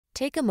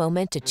Take a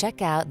moment to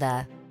check out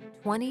the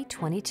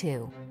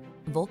 2022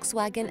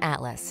 Volkswagen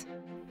Atlas.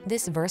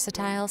 This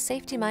versatile,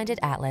 safety-minded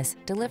Atlas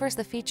delivers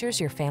the features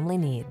your family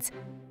needs.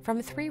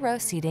 From 3-row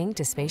seating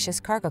to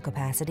spacious cargo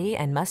capacity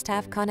and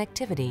must-have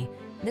connectivity,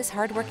 this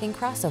hardworking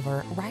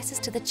crossover rises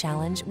to the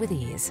challenge with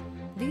ease.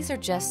 These are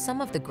just some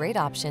of the great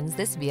options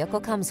this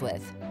vehicle comes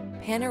with: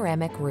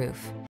 panoramic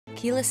roof,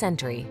 keyless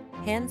entry,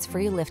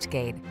 hands-free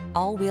liftgate,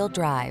 all-wheel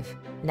drive,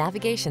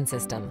 navigation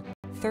system,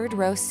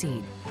 3rd-row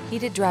seat,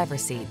 heated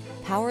driver's seat,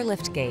 power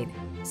liftgate,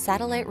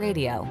 satellite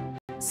radio,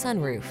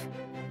 sunroof.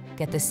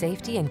 Get the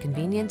safety and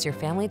convenience your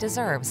family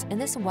deserves in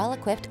this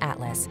well-equipped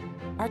Atlas.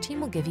 Our team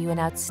will give you an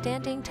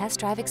outstanding test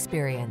drive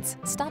experience.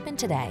 Stop in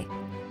today.